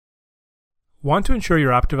Want to ensure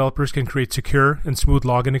your app developers can create secure and smooth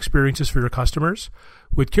login experiences for your customers?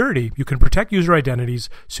 With Curity, you can protect user identities,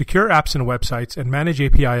 secure apps and websites, and manage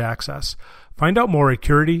API access. Find out more at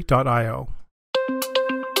curity.io.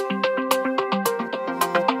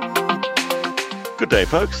 Good day,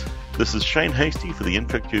 folks. This is Shane Hastie for the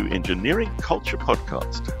InfoQ Engineering Culture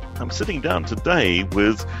Podcast. I'm sitting down today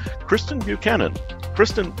with Kristen Buchanan.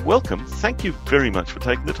 Kristen, welcome. Thank you very much for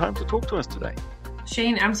taking the time to talk to us today.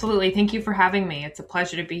 Shane, absolutely. Thank you for having me. It's a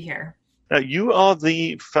pleasure to be here. Now, you are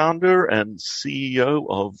the founder and CEO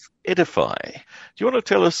of Edify. Do you want to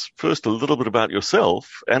tell us first a little bit about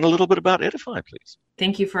yourself and a little bit about Edify, please?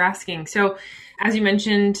 Thank you for asking. So, as you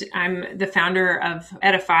mentioned, I'm the founder of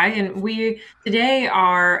Edify, and we today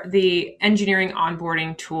are the engineering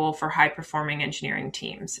onboarding tool for high-performing engineering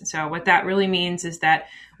teams. So what that really means is that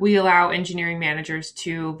we allow engineering managers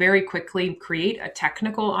to very quickly create a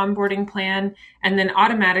technical onboarding plan and then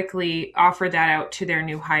automatically offer that out to their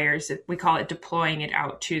new hires. We call it deploying it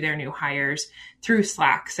out to their new hires through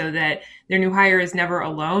Slack so that their new hire is never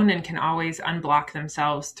alone and can always unblock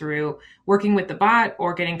themselves through working with the bot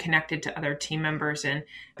or getting connected to other team members and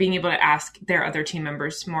being able to ask their other team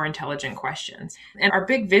members more intelligent questions. And our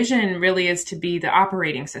big vision really is to be the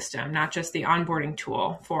operating system, not just the onboarding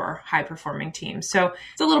tool for high-performing teams. So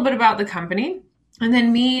it's a little bit about the company. And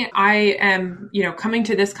then me, I am, coming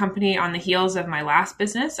to this company on the heels of my last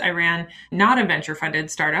business. I ran not a venture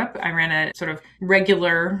funded startup. I ran a sort of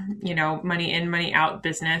regular, money in, money out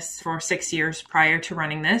business for 6 years prior to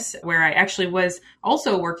running this, where I actually was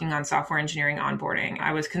also working on software engineering onboarding.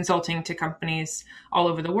 I was consulting to companies all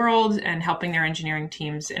over the world and helping their engineering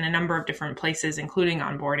teams in a number of different places, including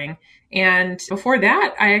onboarding. And before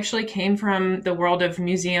that, I actually came from the world of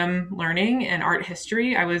museum learning and art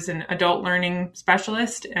history. I was an adult learning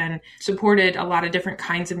specialist and supported a lot of different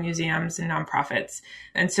kinds of museums and nonprofits.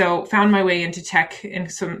 And so found my way into tech in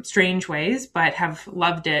some strange ways, but have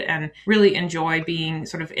loved it and really enjoy being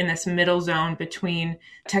sort of in this middle zone between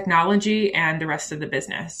technology and the rest of the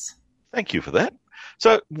business. Thank you for that.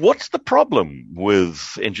 So what's the problem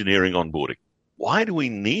with engineering onboarding? Why do we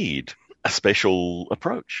need a special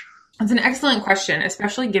approach? It's an excellent question,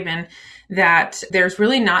 especially given that there's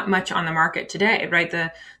really not much on the market today, right?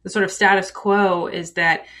 The sort of status quo is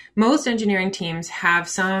that most engineering teams have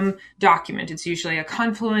some document. It's usually a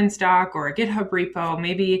Confluence doc or a GitHub repo.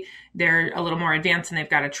 Maybe they're a little more advanced and they've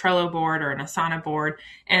got a Trello board or an Asana board,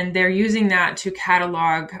 and they're using that to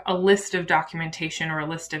catalog a list of documentation or a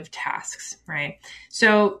list of tasks, right?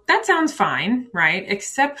 So that sounds fine, right?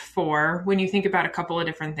 Except for when you think about a couple of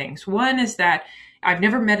different things. One is that I've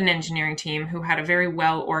never met an engineering team who had a very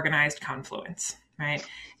well-organized Confluence, right?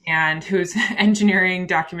 And whose engineering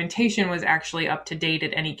documentation was actually up to date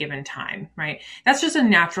at any given time, right? That's just a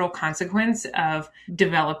natural consequence of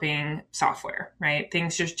developing software, right?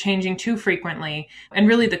 Things just changing too frequently. And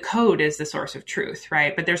really the code is the source of truth,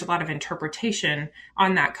 right? But there's a lot of interpretation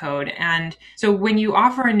on that code. And so when you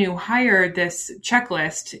offer a new hire this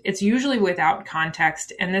checklist, it's usually without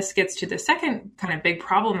context. And this gets to the second kind of big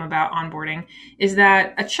problem about onboarding is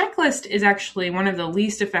that a checklist is actually one of the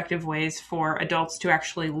least effective ways for adults to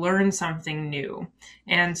actually learn something new.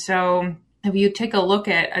 And so if you take a look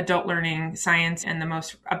at adult learning science and the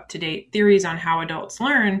most up-to-date theories on how adults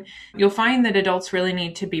learn, you'll find that adults really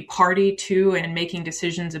need to be party to and making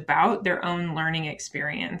decisions about their own learning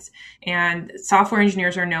experience. And software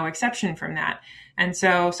engineers are no exception from that. And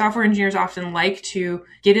so software engineers often like to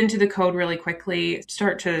get into the code really quickly,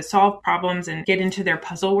 start to solve problems and get into their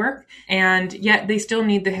puzzle work. And yet they still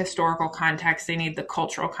need the historical context. They need the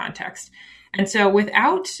cultural context. And so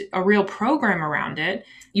without a real program around it,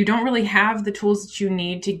 you don't really have the tools that you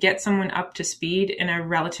need to get someone up to speed in a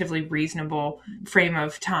relatively reasonable frame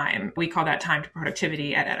of time. We call that time to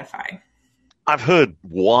productivity at Edify. I've heard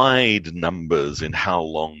wide numbers in how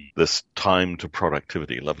long this time to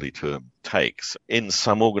productivity, lovely term, takes. In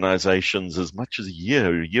some organizations, as much as a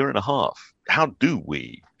year and a half. How do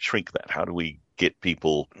we shrink that? How do we get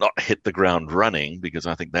people not hit the ground running, because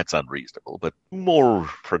I think that's unreasonable, but more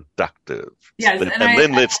productive? Yes, and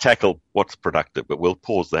then let's tackle what's productive, but we'll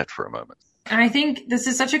pause that for a moment. And I think this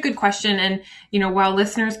is such a good question. And, while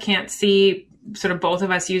listeners can't see sort of both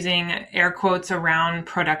of us using air quotes around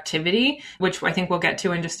productivity, which I think we'll get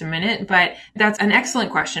to in just a minute, but that's an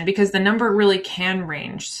excellent question because the number really can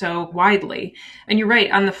range so widely. And you're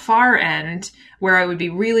right, on the far end, where I would be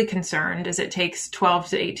really concerned is it takes 12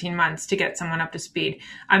 to 18 months to get someone up to speed.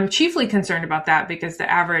 I'm chiefly concerned about that because the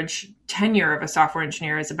average tenure of a software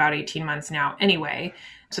engineer is about 18 months now anyway.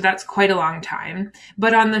 So that's quite a long time.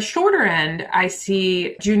 But on the shorter end, I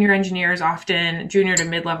see junior engineers, often junior to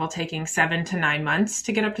mid-level, taking 7 to 9 months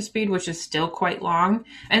to get up to speed, which is still quite long.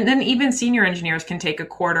 And then even senior engineers can take a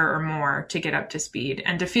quarter or more to get up to speed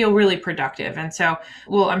and to feel really productive. And so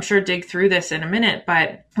we'll, I'm sure, dig through this in a minute.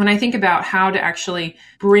 But when I think about how to actually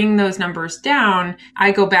bring those numbers down,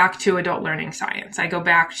 I go back to adult learning science. I go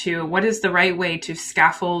back to what is the right way to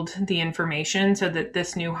scaffold the information so that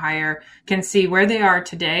this new hire can see where they are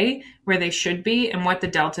today, where they should be, and what the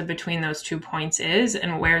delta between those 2 points is,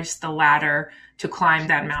 and where's the ladder to climb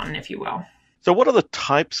that mountain, if you will. So what are the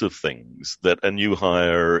types of things that a new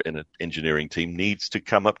hire in an engineering team needs to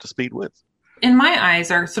come up to speed with? In my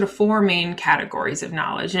eyes, are sort of 4 main categories of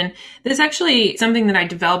knowledge. And this is actually something that I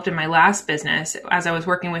developed in my last business as I was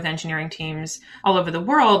working with engineering teams all over the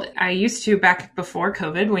world. I used to, back before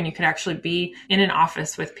COVID, when you could actually be in an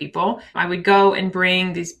office with people, I would go and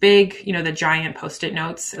bring these big, the giant Post-it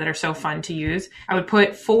notes that are so fun to use. I would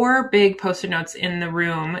put 4 big Post-it notes in the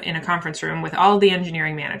room, in a conference room, with all the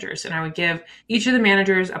engineering managers. And I would give each of the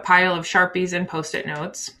managers a pile of Sharpies and Post-it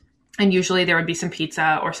notes. And usually there would be some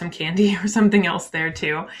pizza or some candy or something else there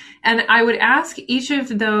too. And I would ask each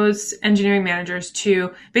of those engineering managers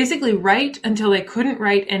to basically write until they couldn't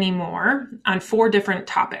write anymore on 4 different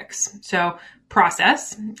topics. So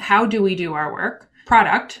process, how do we do our work?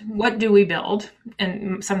 Product, what do we build?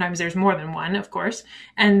 And sometimes there's more than one, of course.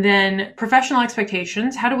 And then professional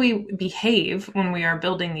expectations, how do we behave when we are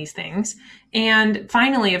building these things? And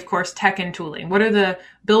finally, of course, tech and tooling. What are the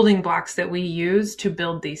building blocks that we use to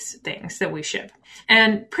build these things that we ship?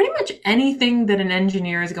 And pretty much anything that an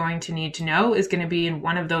engineer is going to need to know is going to be in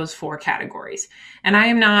one of those 4 categories. And I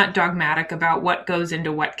am not dogmatic about what goes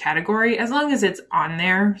into what category, as long as it's on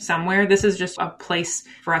there somewhere. This is just a place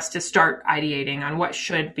for us to start ideating on what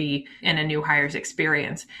should be in a new hire's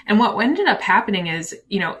experience. And what ended up happening is,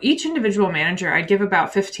 each individual manager, I'd give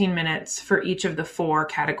about 15 minutes for each of the 4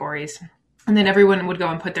 categories. And then everyone would go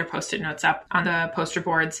and put their Post-it notes up on the poster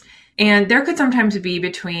boards. And there could sometimes be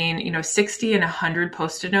between, 60 and 100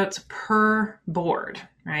 Post-it notes per board,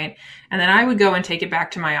 right? And then I would go and take it back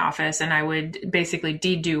to my office and I would basically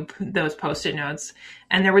dedupe those Post-it notes.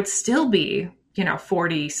 And there would still be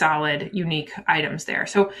 40 solid, unique items there.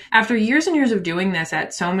 So after years and years of doing this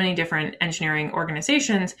at so many different engineering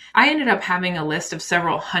organizations, I ended up having a list of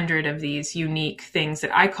several hundred of these unique things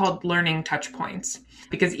that I called learning touch points,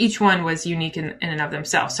 because each one was unique in and of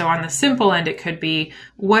themselves. So on the simple end, it could be,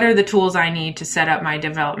 what are the tools I need to set up my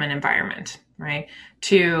development environment, right?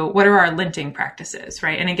 To what are our linting practices,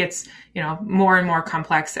 right? And it gets, more and more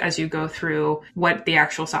complex as you go through what the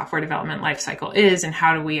actual software development lifecycle is and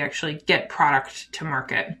how do we actually get product to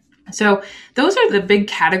market. So those are the big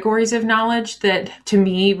categories of knowledge that to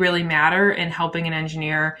me really matter in helping an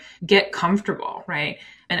engineer get comfortable, right?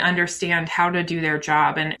 And understand how to do their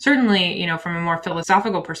job. And certainly, from a more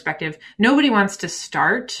philosophical perspective, nobody wants to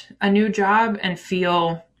start a new job and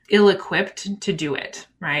feel ill-equipped to do it,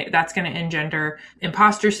 right? That's going to engender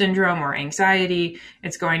imposter syndrome or anxiety.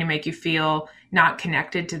 It's going to make you feel not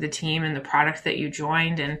connected to the team and the product that you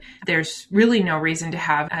joined. And there's really no reason to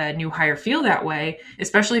have a new hire feel that way,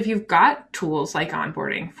 especially if you've got tools like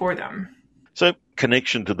onboarding for them. So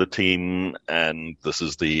connection to the team, and this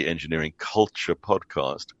is the Engineering Culture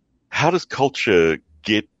podcast. How does culture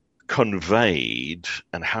get conveyed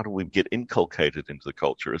and how do we get inculcated into the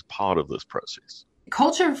culture as part of this process?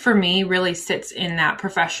 Culture for me really sits in that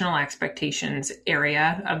professional expectations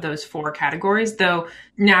area of those 4 categories, though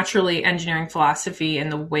naturally engineering philosophy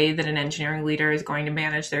and the way that an engineering leader is going to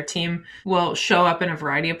manage their team will show up in a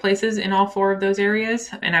variety of places in all 4 of those areas.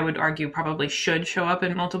 And I would argue probably should show up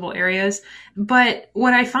in multiple areas. But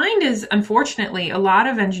what I find is, unfortunately, a lot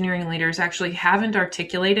of engineering leaders actually haven't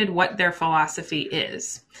articulated what their philosophy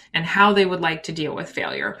is and how they would like to deal with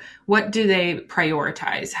failure. What do they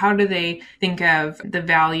prioritize? How do they think of the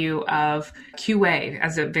value of QA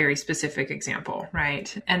as a very specific example,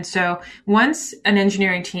 right? And so once an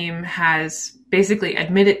engineering team has basically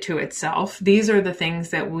admitted to itself, these are the things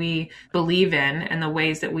that we believe in and the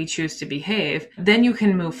ways that we choose to behave, then you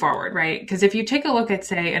can move forward, right? Because if you take a look at,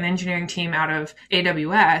 say, an engineering team out of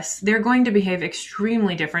AWS, they're going to behave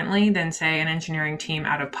extremely differently than, say, an engineering team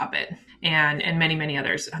out of Puppet. And many, many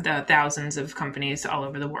others, the thousands of companies all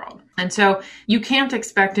over the world. And so you can't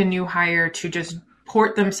expect a new hire to just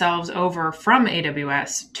port themselves over from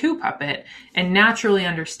AWS to Puppet and naturally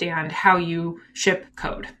understand how you ship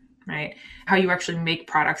code, right? How you actually make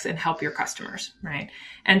products and help your customers, right?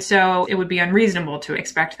 And so it would be unreasonable to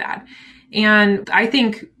expect that. And I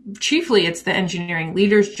think chiefly it's the engineering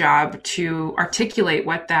leader's job to articulate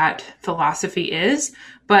what that philosophy is,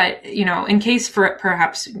 But, in case for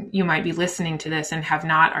perhaps you might be listening to this and have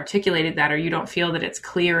not articulated that, or you don't feel that it's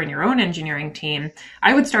clear in your own engineering team,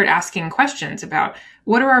 I would start asking questions about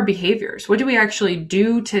what are our behaviors? What do we actually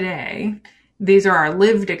do today? These are our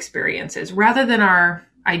lived experiences rather than our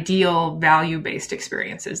ideal value-based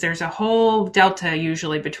experiences. There's a whole delta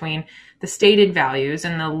usually between the stated values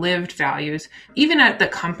and the lived values, even at the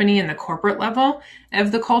company and the corporate level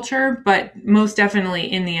of the culture, but most definitely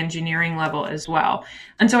in the engineering level as well.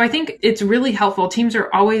 And so I think it's really helpful. Teams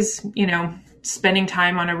are always, spending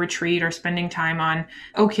time on a retreat or spending time on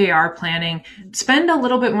OKR planning. Spend a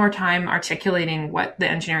little bit more time articulating what the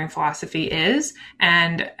engineering philosophy is.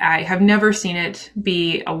 And I have never seen it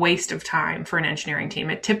be a waste of time for an engineering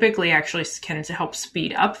team. It typically actually can help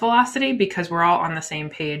speed up velocity because we're all on the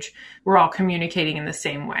same page. We're all communicating in the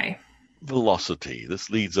same way. Velocity.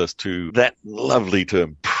 This leads us to that lovely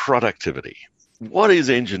term, productivity. What is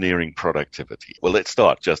engineering productivity? Well, let's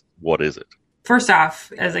start. Just what is it? First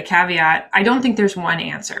off, as a caveat, I don't think there's one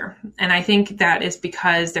answer. And I think that is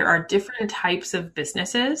because there are different types of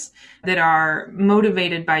businesses that are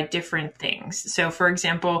motivated by different things. So for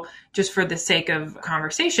example, just for the sake of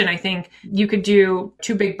conversation, I think you could do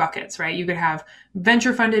two big buckets, right? You could have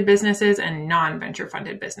venture funded businesses and non-venture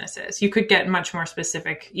funded businesses. You could get much more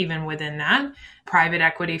specific even within that. Private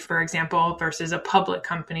equity, for example, versus a public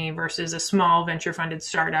company versus a small venture funded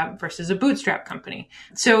startup versus a bootstrap company.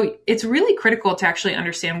 So it's really critical to actually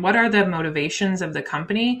understand what are the motivations of the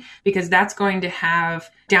company, because that's going to have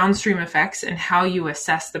downstream effects in how you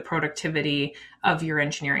assess the productivity of your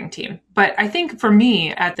engineering team. But I think for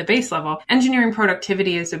me at the base level, engineering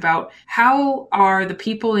productivity is about how are the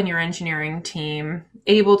people in your engineering team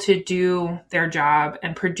able to do their job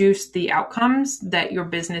and produce the outcomes that your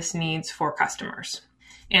business needs for customers.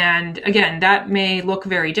 And again, that may look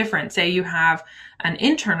very different. Say you have an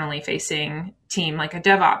internally facing team, like a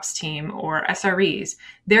DevOps team or SREs.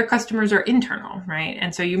 Their customers are internal, right?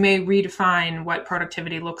 And so you may redefine what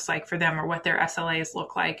productivity looks like for them or what their SLAs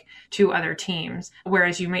look like to other teams.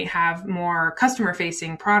 Whereas you might have more customer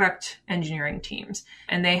facing product engineering teams,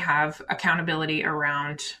 and they have accountability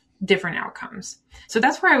around different outcomes. So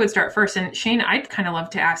that's where I would start first. And Shane, I'd kind of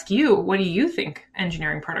love to ask you, what do you think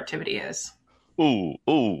engineering productivity is?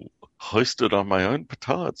 Hoisted on my own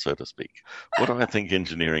petard, so to speak. What do I think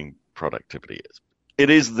engineering productivity is? It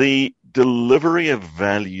is the delivery of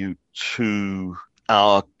value to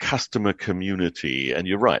our customer community. And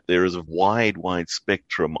you're right, there is a wide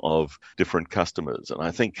spectrum of different customers. And I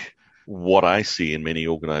think what I see in many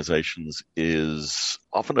organizations is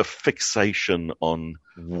often a fixation on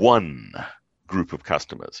one group of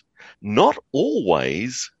customers, not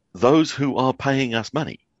always those who are paying us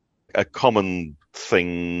money. A common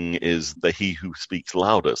thing is the he who speaks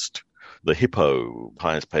loudest, the hippo,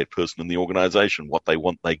 highest paid person in the organization. What they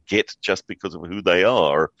want, they get just because of who they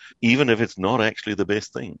are, even if it's not actually the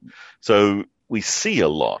best thing. So we see a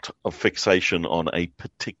lot of fixation on a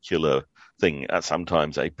particular thing,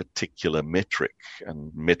 sometimes a particular metric,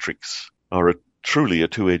 and metrics are truly a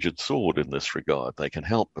two-edged sword in this regard. They can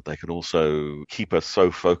help, but they can also keep us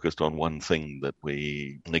so focused on one thing that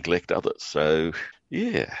we neglect others. So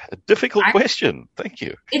yeah, a difficult question. Thank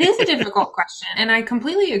you. It is a difficult question. And I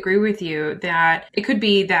completely agree with you that it could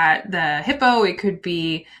be that the hippo, it could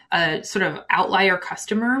be a sort of outlier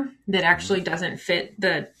customer that actually doesn't fit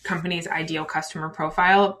the company's ideal customer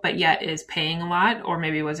profile, but yet is paying a lot, or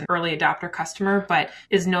maybe was an early adopter customer, but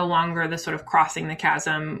is no longer the sort of crossing the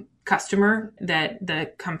chasm customer that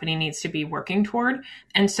the company needs to be working toward.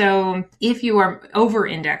 And so if you are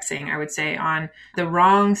over-indexing, I would say, on the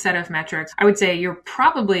wrong set of metrics, I would say you're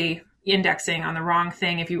probably indexing on the wrong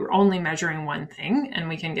thing if you were only measuring one thing, and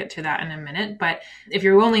we can get to that in a minute. But if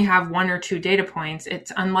you only have one or two data points,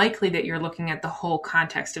 it's unlikely that you're looking at the whole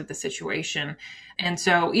context of the situation. And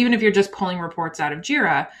so even if you're just pulling reports out of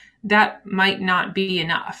Jira, that might not be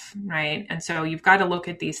enough, right? And so you've got to look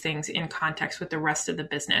at these things in context with the rest of the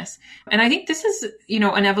business. And I think this is,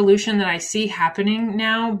 an evolution that I see happening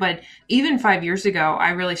now. But even 5 years ago,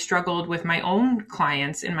 I really struggled with my own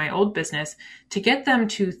clients in my old business to get them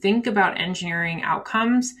to think about engineering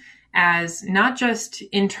outcomes as not just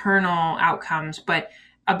internal outcomes, but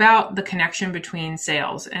about the connection between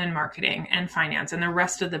sales and marketing and finance and the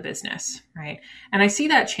rest of the business, right? And I see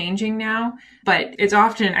that changing now, but it's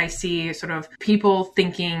often I see sort of people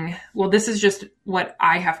thinking, well, this is just what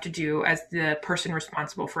I have to do as the person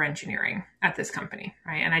responsible for engineering at this company,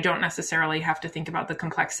 right? And I don't necessarily have to think about the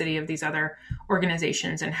complexity of these other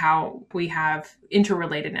organizations and how we have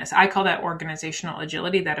interrelatedness. I call that organizational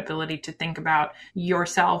agility, that ability to think about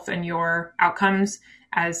yourself and your outcomes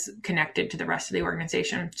as connected to the rest of the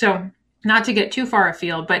organization. So not to get too far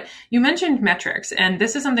afield, but you mentioned metrics, and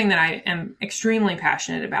this is something that I am extremely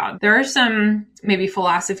passionate about. There are some maybe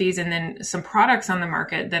philosophies and then some products on the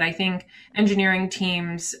market that I think engineering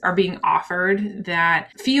teams are being offered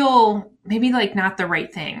that feel maybe like not the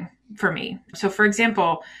right thing for me. So for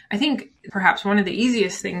example, I think perhaps one of the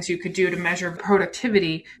easiest things you could do to measure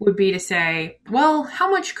productivity would be to say, well, how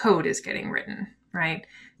much code is getting written, right?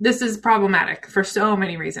 This is problematic for so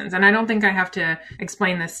many reasons. And I don't think I have to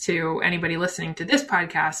explain this to anybody listening to this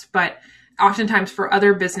podcast, but oftentimes for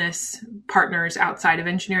other business partners outside of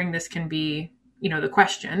engineering, this can be, the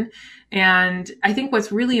question. And I think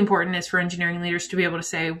what's really important is for engineering leaders to be able to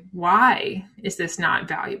say, why is this not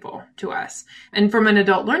valuable to us? And from an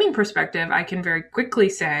adult learning perspective, I can very quickly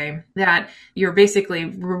say that you're basically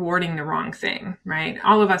rewarding the wrong thing, right?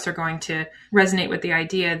 All of us are going to resonate with the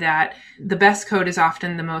idea that the best code is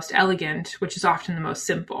often the most elegant, which is often the most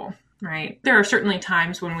simple. Right. There are certainly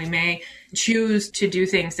times when we may choose to do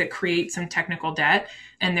things that create some technical debt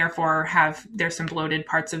and therefore there's some bloated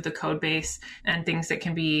parts of the code base and things that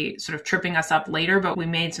can be sort of tripping us up later, but we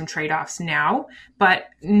made some trade-offs now. But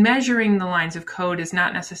measuring the lines of code is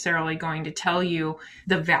not necessarily going to tell you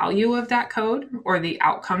the value of that code or the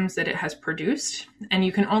outcomes that it has produced. And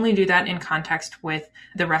you can only do that in context with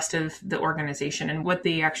the rest of the organization and what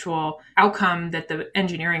the actual outcome that the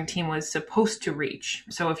engineering team was supposed to reach.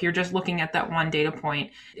 So if you're just looking at that one data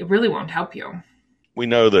point, it really won't help you. We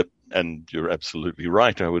know that, and you're absolutely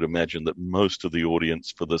right, I would imagine that most of the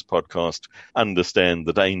audience for this podcast understand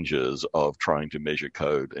the dangers of trying to measure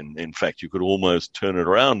code. And in fact, you could almost turn it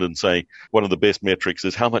around and say one of the best metrics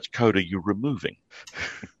is how much code are you removing?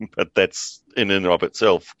 But that's in and of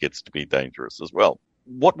itself gets to be dangerous as well.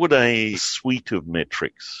 What would a suite of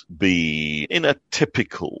metrics be in a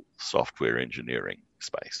typical software engineering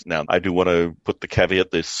space? Now, I do want to put the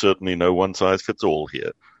caveat, there's certainly no one size fits all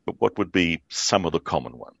here. But what would be some of the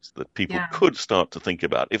common ones that people could start to think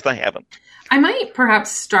about if they haven't? I might perhaps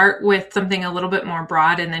start with something a little bit more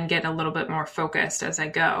broad and then get a little bit more focused as I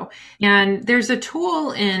go. And there's a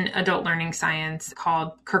tool in adult learning science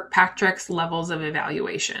called Kirkpatrick's Levels of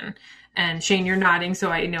Evaluation. And Shane, you're nodding,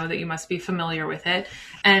 so I know that you must be familiar with it.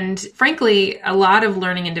 And frankly, a lot of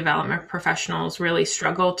learning and development professionals really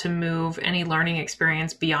struggle to move any learning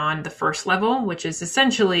experience beyond the first level, which is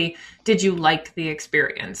essentially, did you like the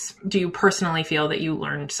experience? Do you personally feel that you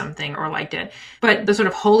learned something or liked it? But the sort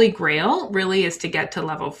of holy grail really is to get to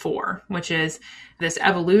level 4, which is this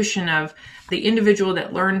evolution of the individual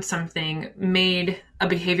that learned something made a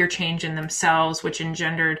behavior change in themselves, which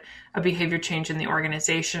engendered a behavior change in the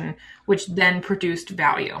organization, which then produced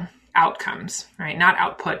value, outcomes, right? Not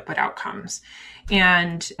output, but outcomes.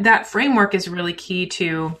 And that framework is really key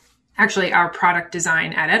to actually our product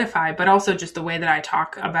design at Edify, but also just the way that I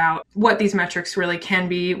talk about what these metrics really can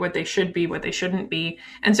be, what they should be, what they shouldn't be.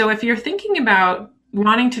 And so if you're thinking about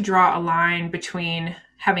wanting to draw a line between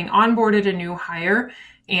having onboarded a new hire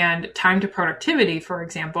and time to productivity, for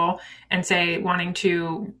example, and say wanting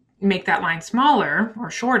to make that line smaller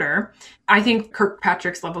or shorter, I think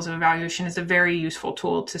Kirkpatrick's Levels of Evaluation is a very useful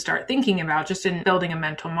tool to start thinking about just in building a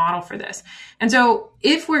mental model for this. And so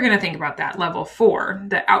if we're going to think about that level 4,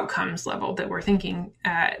 the outcomes level that we're thinking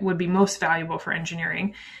would be most valuable for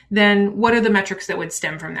engineering, then what are the metrics that would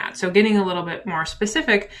stem from that? So getting a little bit more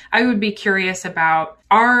specific, I would be curious about,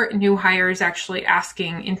 are new hires actually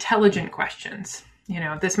asking intelligent questions?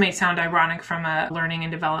 This may sound ironic from a learning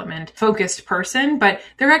and development focused person, but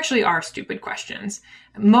there actually are stupid questions.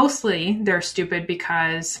 Mostly they're stupid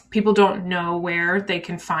because people don't know where they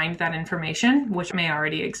can find that information, which may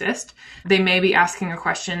already exist. They may be asking a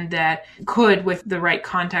question that could, with the right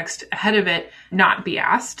context ahead of it, not be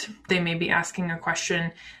asked. They may be asking a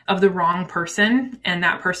question of the wrong person, and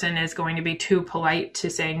that person is going to be too polite to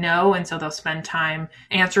say no, and so they'll spend time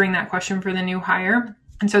answering that question for the new hire.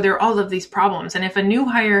 And so there are all of these problems. And if a new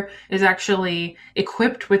hire is actually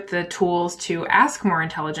equipped with the tools to ask more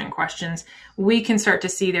intelligent questions, we can start to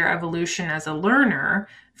see their evolution as a learner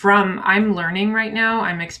from, I'm learning right now,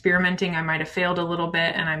 I'm experimenting, I might have failed a little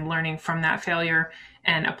bit, and I'm learning from that failure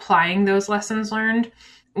and applying those lessons learned.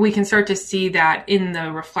 We can start to see that in the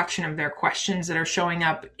reflection of their questions that are showing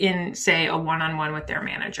up in, say, a one-on-one with their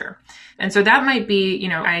manager. And so that might be,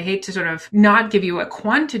 I hate to sort of not give you a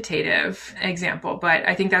quantitative example, but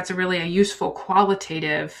I think that's a useful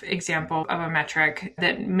qualitative example of a metric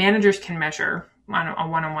that managers can measure on a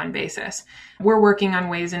one-on-one basis. We're working on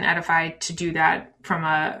ways in Edify to do that from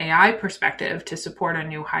a AI perspective to support a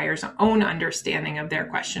new hire's own understanding of their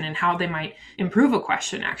question and how they might improve a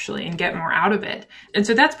question actually and get more out of it. And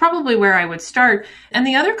so that's probably where I would start. And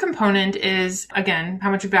the other component is, again,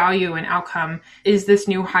 how much value and outcome is this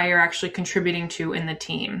new hire actually contributing to in the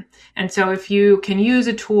team? And so if you can use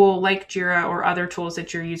a tool like Jira or other tools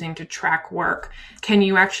that you're using to track work, can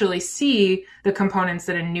you actually see the components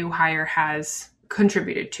that a new hire has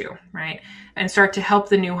contributed to, right? And start to help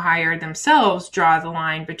the new hire themselves draw the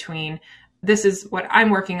line between this is what I'm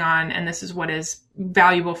working on and this is what is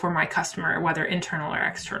valuable for my customer, whether internal or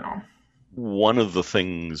external. One of the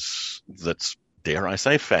things that's, dare I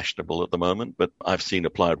say, fashionable at the moment, but I've seen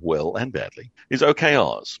applied well and badly, is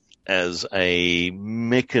OKRs as a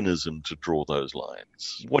mechanism to draw those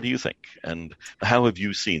lines. What do you think? And how have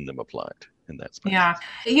you seen them applied in that space? Yeah.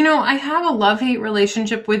 I have a love-hate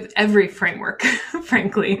relationship with every framework,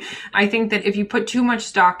 frankly. I think that if you put too much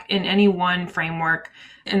stock in any one framework,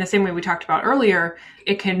 in the same way we talked about earlier,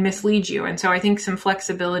 it can mislead you. And so I think some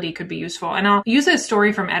flexibility could be useful. And I'll use a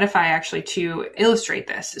story from Edify actually to illustrate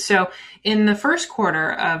this. So in the first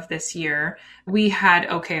quarter of this year, we had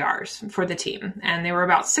OKRs for the team, and there were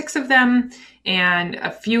about 6 of them, and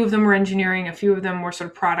a few of them were engineering, a few of them were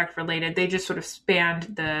sort of product related. They just sort of spanned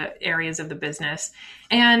the areas of the business.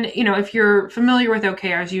 And, if you're familiar with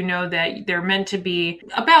OKRs, you know that they're meant to be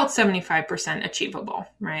about 75% achievable,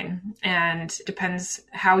 right? And depends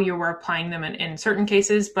how you were applying them in certain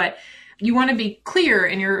cases, but you want to be clear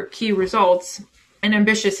in your key results and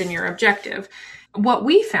ambitious in your objective. What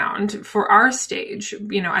we found for our stage,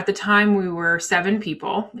 at the time we were 7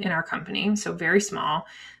 people in our company, so very small.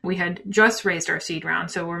 We had just raised our seed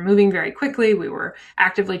round, so we're moving very quickly. We were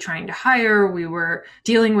actively trying to hire. We were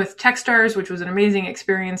dealing with Techstars, which was an amazing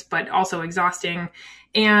experience, but also exhausting.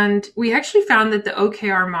 And we actually found that the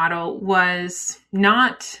OKR model was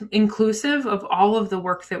not inclusive of all of the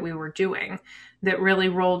work that we were doing that really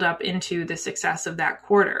rolled up into the success of that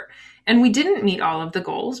quarter. And we didn't meet all of the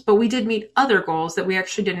goals, but we did meet other goals that we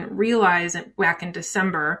actually didn't realize back in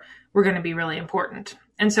December were going to be really important.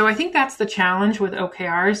 And so I think that's the challenge with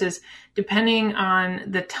OKRs is depending on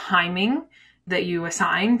the timing that you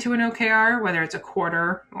assign to an OKR, whether it's a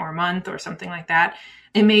quarter or a month or something like that,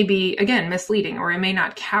 it may be, again, misleading, or it may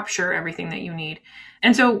not capture everything that you need.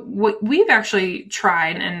 And so what we've actually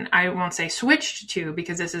tried, and I won't say switched to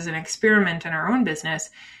because this is an experiment in our own business,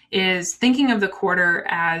 is thinking of the quarter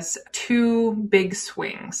as 2 big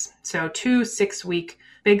swings. So 2 6-week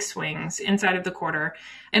big swings inside of the quarter.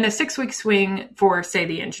 And a 6-week swing for, say,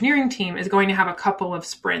 the engineering team is going to have a couple of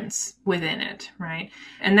sprints within it, right?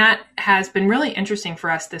 And that has been really interesting for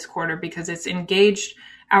us this quarter because it's engaged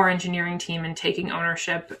our engineering team in taking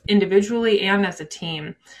ownership individually and as a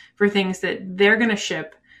team for things that they're going to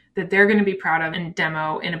ship, that they're going to be proud of and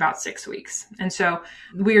demo in about 6 weeks. And so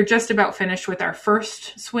we are just about finished with our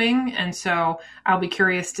first swing. And so I'll be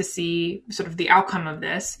curious to see sort of the outcome of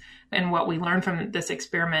this and what we learn from this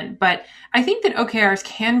experiment. But I think that OKRs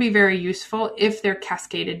can be very useful if they're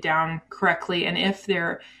cascaded down correctly and if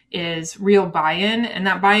there is real buy-in. And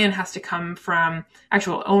that buy-in has to come from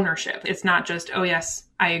actual ownership. It's not just, oh, yes,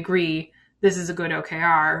 I agree, this is a good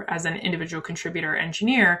OKR as an individual contributor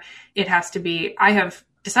engineer. It has to be, I have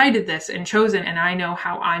decided this and chosen, and I know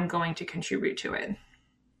how I'm going to contribute to it.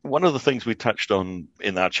 One of the things we touched on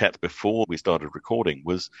in our chat before we started recording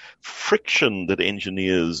was friction that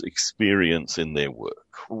engineers experience in their work.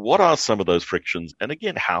 What are some of those frictions? And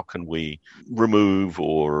again, how can we remove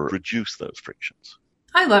or reduce those frictions?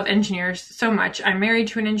 I love engineers so much. I'm married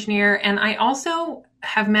to an engineer, and I also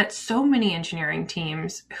have met so many engineering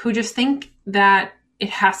teams who just think that it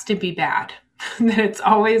has to be bad. That it's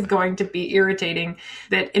always going to be irritating,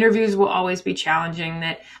 that interviews will always be challenging,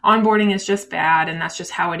 that onboarding is just bad and that's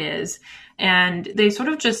just how it is. And they sort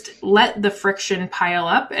of just let the friction pile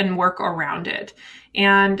up and work around it.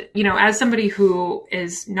 And, as somebody who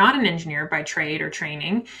is not an engineer by trade or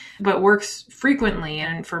training, but works frequently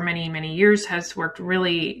and for many, many years has worked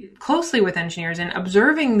really closely with engineers and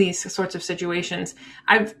observing these sorts of situations,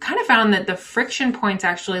 I've kind of found that the friction points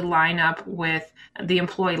actually line up with the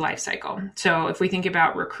employee lifecycle. So if we think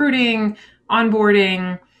about recruiting,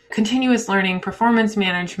 onboarding, continuous learning, performance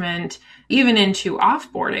management, even into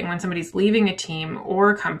offboarding when somebody's leaving a team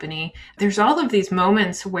or a company, there's all of these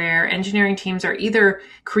moments where engineering teams are either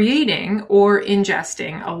creating or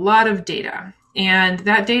ingesting a lot of data. And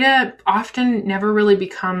that data often never really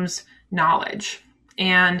becomes knowledge.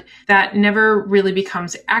 And that never really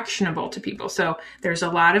becomes actionable to people. So there's a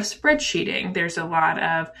lot of spreadsheeting. There's a lot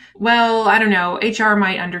of, well, I don't know, HR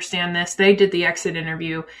might understand this. They did the exit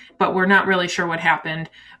interview, but we're not really sure what happened.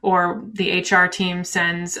 Or the HR team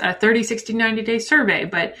sends a 30, 60, 90-day survey,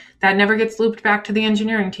 but that never gets looped back to the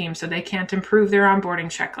engineering team, so they can't improve their onboarding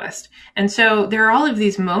checklist. And so there are all of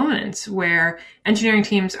these moments where engineering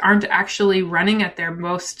teams aren't actually running at their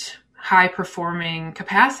most high-performing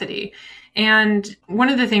capacity. And one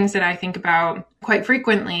of the things that I think about quite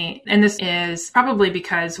frequently, and this is probably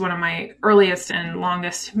because one of my earliest and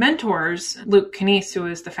longest mentors, Luke Knies, who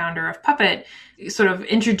is the founder of Puppet, sort of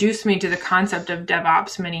introduced me to the concept of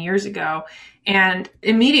DevOps many years ago. And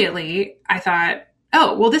immediately I thought,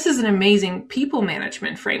 oh, well, this is an amazing people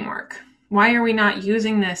management framework. Why are we not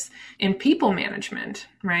using this in people management,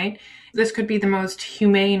 right? This could be the most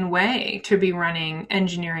humane way to be running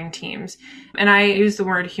engineering teams. And I use the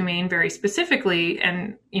word humane very specifically.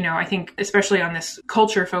 And, I think especially on this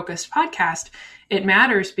culture-focused podcast, it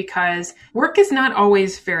matters because work is not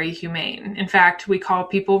always very humane. In fact, we call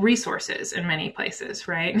people resources in many places,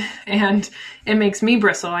 right? And it makes me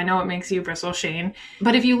bristle. I know it makes you bristle, Shane.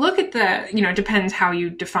 But if you look at it depends how you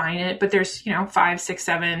define it, but there's, 5, 6,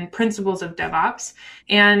 7 principles of DevOps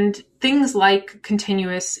and things like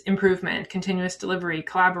continuous improvement, continuous delivery,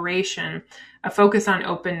 collaboration, a focus on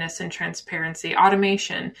openness and transparency,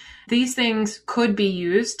 automation. These things could be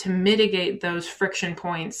used to mitigate those friction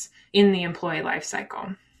points in the employee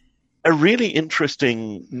lifecycle. A really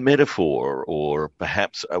interesting metaphor, or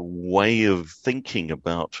perhaps a way of thinking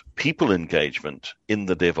about people engagement in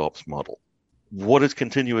the DevOps model. What is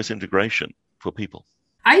continuous integration for people?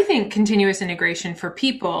 I think continuous integration for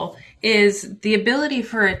people is the ability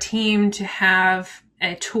for a team to have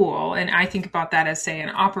a tool, and I think about that as, say, an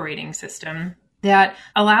operating system that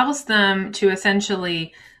allows them to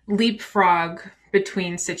essentially leapfrog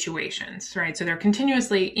between situations, right? So they're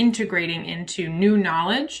continuously integrating into new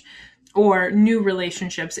knowledge or new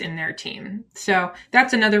relationships in their team. So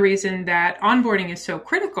that's another reason that onboarding is so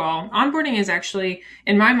critical. Onboarding is actually,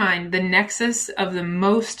 in my mind, the nexus of the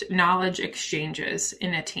most knowledge exchanges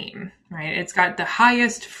in a team, right? It's got the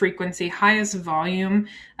highest frequency, highest volume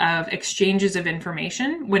of exchanges of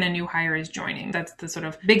information when a new hire is joining. That's the sort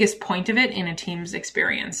of biggest point of it in a team's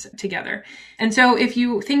experience together. And so if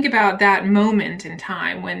you think about that moment in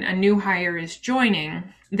time when a new hire is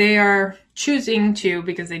joining, they are choosing to,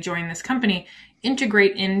 because they join this company,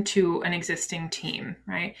 integrate into an existing team,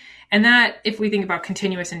 right? And that, if we think about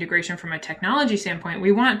continuous integration from a technology standpoint,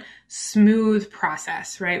 we want smooth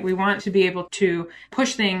process, right? We want to be able to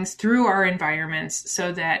push things through our environments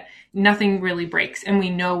so that nothing really breaks, and we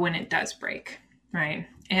know when it does break, right?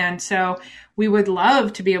 And so we would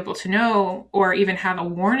love to be able to know, or even have a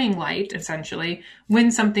warning light, essentially, when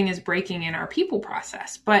something is breaking in our people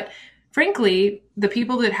process. But frankly, the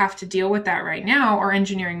people that have to deal with that right now are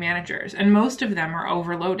engineering managers, and most of them are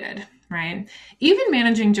overloaded, right? Even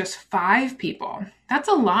managing just 5 people, that's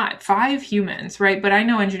a lot, 5 humans, right? But I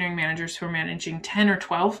know engineering managers who are managing 10 or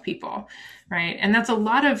 12 people, right? And that's a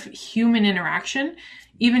lot of human interaction,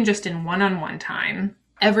 even just in one-on-one time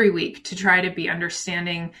every week, to try to be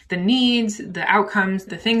understanding the needs, the outcomes,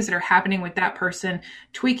 the things that are happening with that person,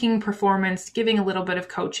 tweaking performance, giving a little bit of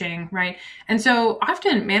coaching, right? And so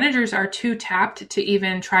often managers are too tapped to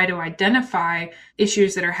even try to identify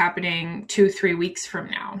issues that are happening 2-3 weeks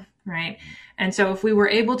from now, right? And so if we were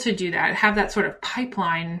able to do that, have that sort of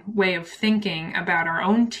pipeline way of thinking about our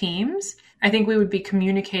own teams, I think we would be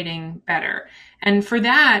communicating better. And for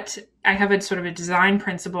that, I have a sort of a design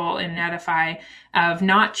principle in Netify of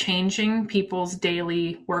not changing people's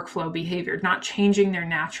daily workflow behavior, not changing their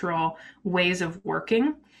natural ways of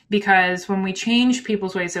working. Because when we change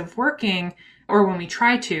people's ways of working, or when we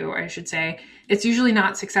try to, I should say, it's usually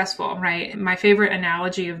not successful, right? My favorite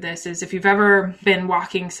analogy of this is if you've ever been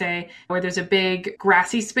walking, say, where there's a big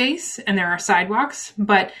grassy space and there are sidewalks,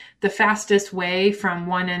 but the fastest way from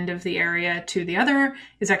one end of the area to the other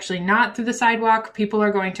is actually not through the sidewalk. People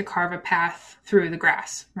are going to carve a path through the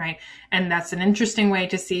grass, right? And that's an interesting way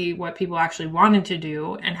to see what people actually wanted to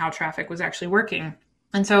do and how traffic was actually working.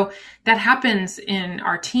 And so that happens in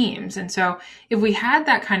our teams. And so if we had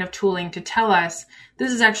that kind of tooling to tell us,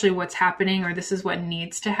 this is actually what's happening, or this is what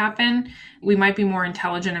needs to happen, we might be more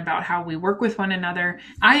intelligent about how we work with one another.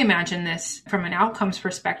 I imagine this from an outcomes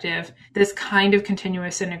perspective, this kind of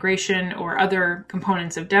continuous integration or other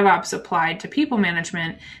components of DevOps applied to people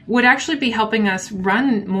management would actually be helping us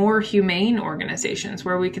run more humane organizations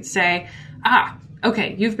where we could say,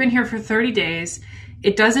 okay, you've been here for 30 days.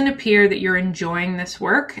 it doesn't appear that you're enjoying this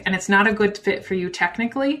work and it's not a good fit for you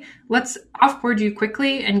technically, let's offboard you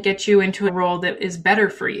quickly and get you into a role that is better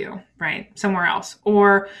for you, right? Somewhere else.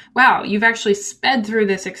 Or, wow, you've actually sped through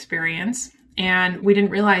this experience and we didn't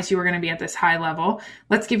realize you were going to be at this high level.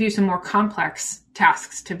 Let's give you some more complex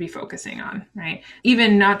tasks to be focusing on, right?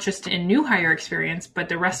 Even not just in new hire experience, but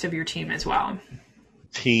the rest of your team as well.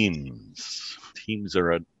 Teams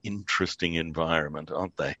are an interesting environment,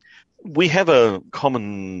 aren't they? We have a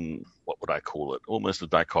common, what would I call it, almost a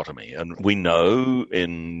dichotomy. And we know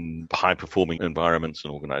in high-performing environments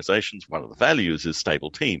and organizations, one of the values is stable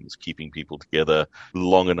teams, keeping people together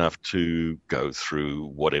long enough to go through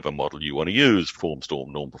whatever model you want to use, form,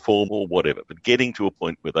 storm, norm, perform, or whatever, but getting to a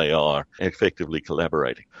point where they are effectively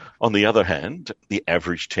collaborating. On the other hand, the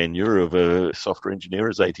average tenure of a software engineer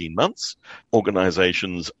is 18 months.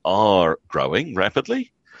 Organizations are growing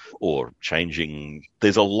rapidly or changing.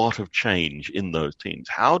 There's a lot of change in those teams.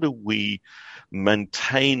 How do we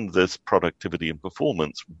maintain this productivity and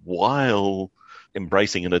performance while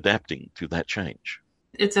embracing and adapting to that change?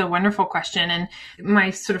 It's a wonderful question. And my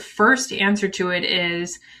sort of first answer to it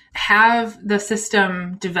is have the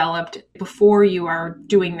system developed before you are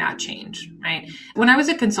doing that change, right? When I was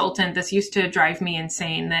a consultant, this used to drive me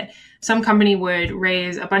insane that some company would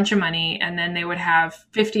raise a bunch of money and then they would have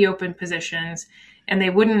 50 open positions and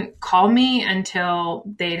they wouldn't call me until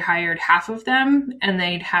they'd hired half of them and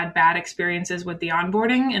they'd had bad experiences with the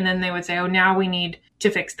onboarding. And then they would say, oh, now we need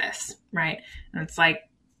to fix this, right? And it's like,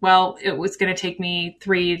 well, it was going to take me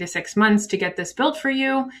 3 to 6 months to get this built for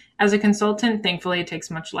you. As a consultant, thankfully, it takes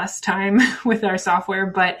much less time with our software.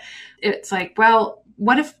 But it's like, well,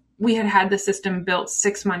 what if we had the system built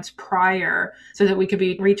 6 months prior so that we could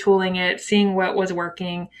be retooling it, seeing what was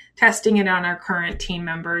working, testing it on our current team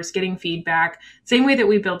members, getting feedback, same way that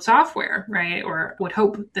we build software, right? Or would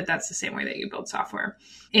hope that that's the same way that you build software.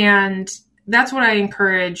 And that's what I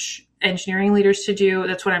encourage engineering leaders to do.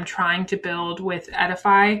 That's what I'm trying to build with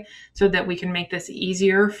Edify so that we can make this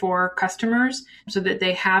easier for customers so that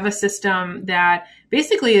they have a system that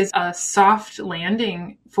basically is a soft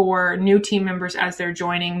landing for new team members as they're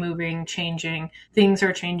joining, moving, changing. Things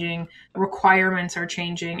are changing, requirements are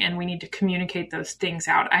changing, and we need to communicate those things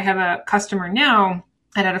out. I have a customer now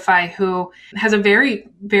at Edify who has a very,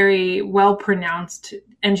 very well-pronounced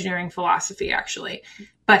engineering philosophy, actually.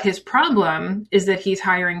 But his problem is that he's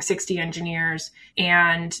hiring 60 engineers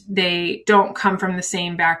and they don't come from the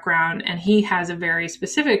same background. And he has a very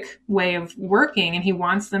specific way of working and he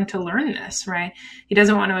wants them to learn this, right? He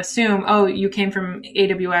doesn't want to assume, oh, you came from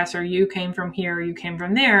AWS or you came from here, or you came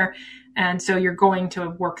from there. And so you're going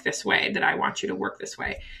to work this way, that I want you to work this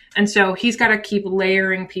way. And so he's got to keep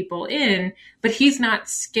layering people in, but he's not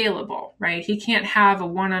scalable, right? He can't have a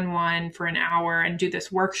one-on-one for an hour and do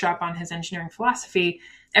this workshop on his engineering philosophy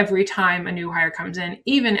every time a new hire comes in,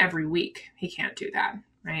 even every week. He can't do that,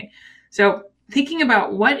 right? So thinking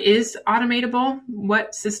about what is automatable,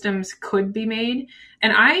 what systems could be made.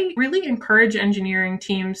 And I really encourage engineering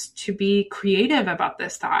teams to be creative about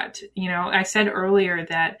this thought. You know, I said earlier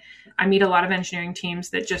that I meet a lot of engineering teams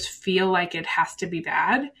that just feel like it has to be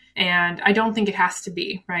bad. And I don't think it has to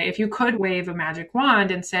be, right? If you could wave a magic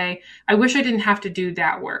wand and say, I wish I didn't have to do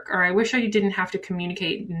that work, or I wish I didn't have to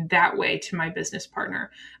communicate in that way to my business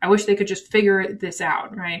partner. I wish they could just figure this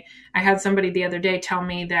out, right? I had somebody the other day tell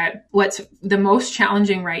me that what's the most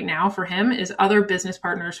challenging right now for him is other business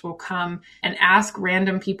partners will come and ask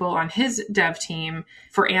random people on his dev team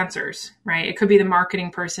for answers, right? It could be the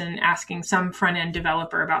marketing person asking some front-end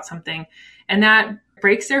developer about something. And that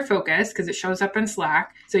breaks their focus because it shows up in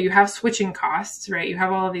Slack. So you have switching costs, right? You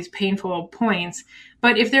have all of these painful points.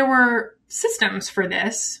 But if there were systems for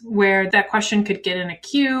this, where that question could get in a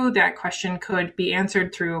queue, that question could be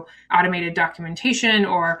answered through automated documentation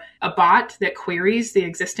or a bot that queries the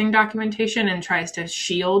existing documentation and tries to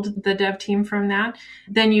shield the dev team from that,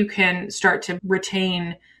 then you can start to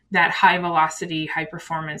retain that high velocity, high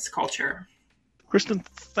performance culture. Kristen,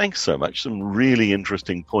 thanks so much. Some really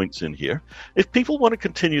interesting points in here. If people want to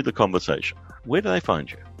continue the conversation, where do they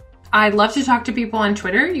find you? I'd love to talk to people on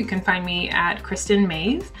Twitter. You can find me at Kristen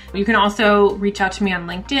Maeve. You can also reach out to me on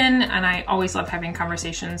LinkedIn, and I always love having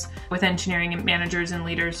conversations with engineering managers and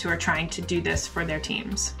leaders who are trying to do this for their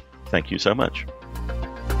teams. Thank you so much.